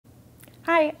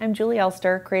Hi, I'm Julie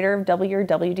Elster, creator of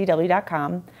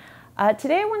WDW.com.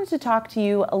 Today I wanted to talk to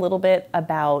you a little bit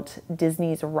about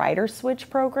Disney's Rider Switch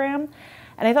program.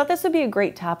 And I thought this would be a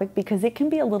great topic because it can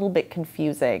be a little bit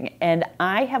confusing. And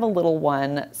I have a little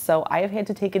one, so I have had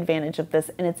to take advantage of this.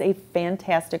 And it's a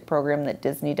fantastic program that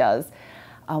Disney does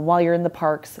while you're in the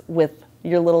parks with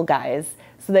your little guys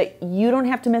so that you don't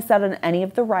have to miss out on any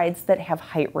of the rides that have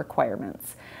height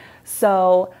requirements.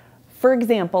 So, for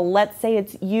example, let's say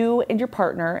it's you and your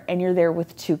partner and you're there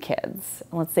with two kids.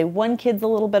 Let's say one kid's a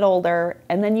little bit older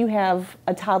and then you have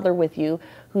a toddler with you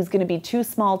who's going to be too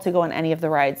small to go on any of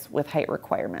the rides with height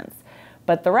requirements.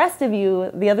 But the rest of you,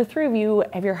 the other three of you,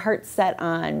 have your heart set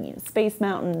on Space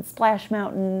Mountain, Splash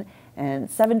Mountain, and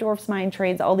Seven Dwarfs Mine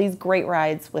Trains, all these great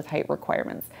rides with height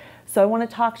requirements. So I want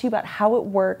to talk to you about how it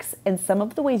works and some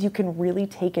of the ways you can really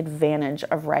take advantage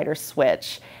of Rider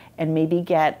Switch and maybe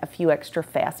get a few extra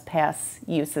fastpass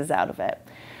uses out of it.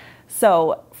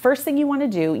 So first thing you want to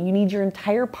do, you need your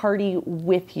entire party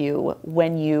with you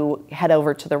when you head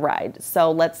over to the ride.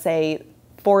 So let's say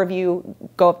 4 of you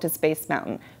go up to Space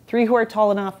Mountain, 3 who are tall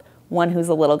enough, 1 who's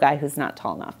a little guy who's not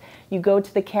tall enough. You go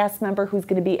to the cast member who's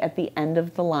going to be at the end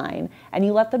of the line and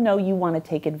you let them know you want to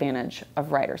take advantage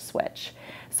of Rider Switch.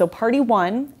 So party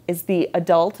 1 is the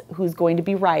adult who's going to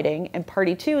be riding and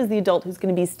party 2 is the adult who's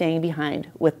going to be staying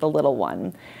behind with the little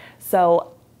one.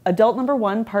 So adult number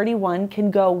 1, party 1,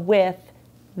 can go with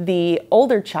the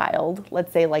older child,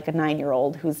 let's say like a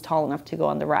 9-year-old who's tall enough to go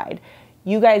on the ride.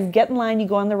 You guys get in line, you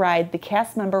go on the ride, the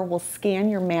cast member will scan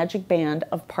your magic band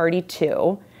of party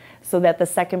 2 so that the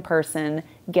second person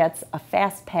gets a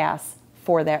fast pass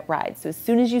for that ride. So as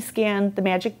soon as you scan the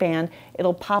magic band,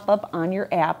 it'll pop up on your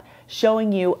app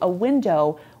showing you a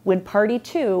window when party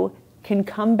 2 can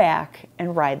come back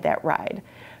and ride that ride.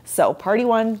 So party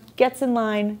 1 gets in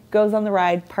line, goes on the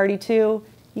ride. Party 2,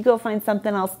 you go find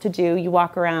something else to do. You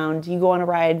walk around, you go on a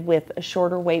ride with a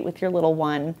shorter wait with your little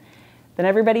one. Then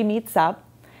everybody meets up.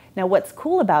 Now what's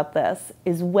cool about this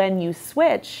is when you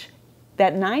switch,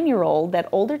 that 9-year-old, that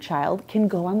older child, can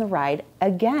go on the ride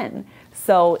again.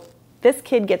 So this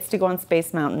kid gets to go on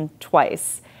Space Mountain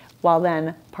twice, while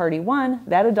then party 1,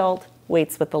 that adult,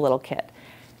 waits with the little kid.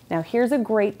 Now here's a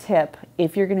great tip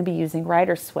if you're going to be using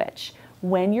Rider Switch.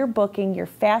 When you're booking your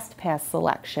FastPass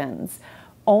selections,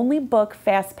 only book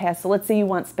FastPass. So let's say you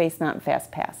want Space Mountain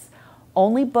FastPass.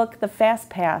 Only book the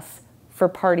FastPass for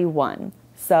party 1.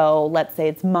 So let's say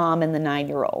it's mom and the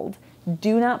 9-year-old.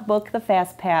 Do not book the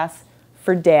FastPass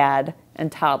for dad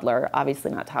and toddler, obviously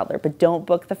not toddler, but don't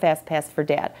book the FastPass for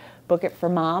dad. Book it for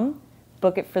mom,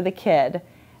 book it for the kid,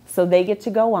 so they get to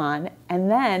go on,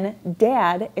 and then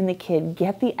dad and the kid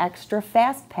get the extra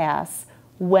FastPass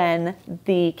when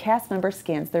the cast member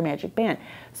scans their magic band.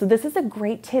 So this is a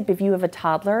great tip if you have a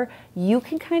toddler. You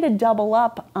can kind of double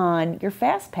up on your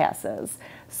FastPasses.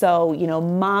 So, you know,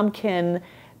 mom can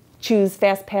choose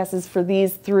FastPasses for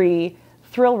these 3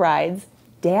 thrill rides.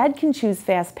 Dad can choose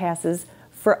FastPasses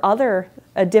for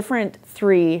a different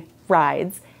 3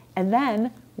 rides. And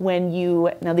then when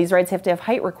now these rides have to have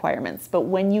height requirements, but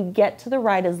when you get to the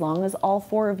ride, as long as all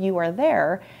 4 of you are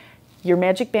there, your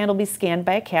magic band will be scanned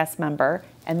by a cast member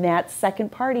and that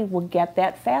second party will get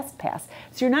that fast pass.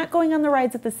 So you're not going on the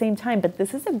rides at the same time, but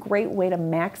this is a great way to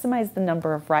maximize the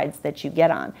number of rides that you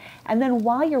get on. And then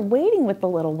while you're waiting with the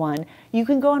little one, you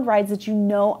can go on rides that you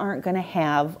know aren't going to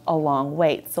have a long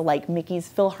wait. So like Mickey's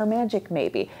PhilharMagic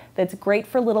maybe. That's great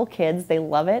for little kids. They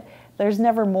love it. There's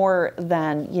never more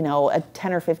than, you know, a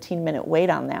 10 or 15 minute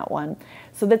wait on that one.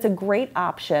 So that's a great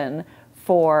option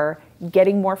for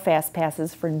getting more fast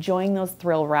passes, for enjoying those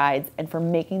thrill rides, and for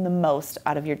making the most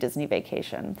out of your Disney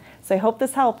vacation. So I hope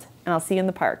this helped, and I'll see you in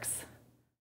the parks.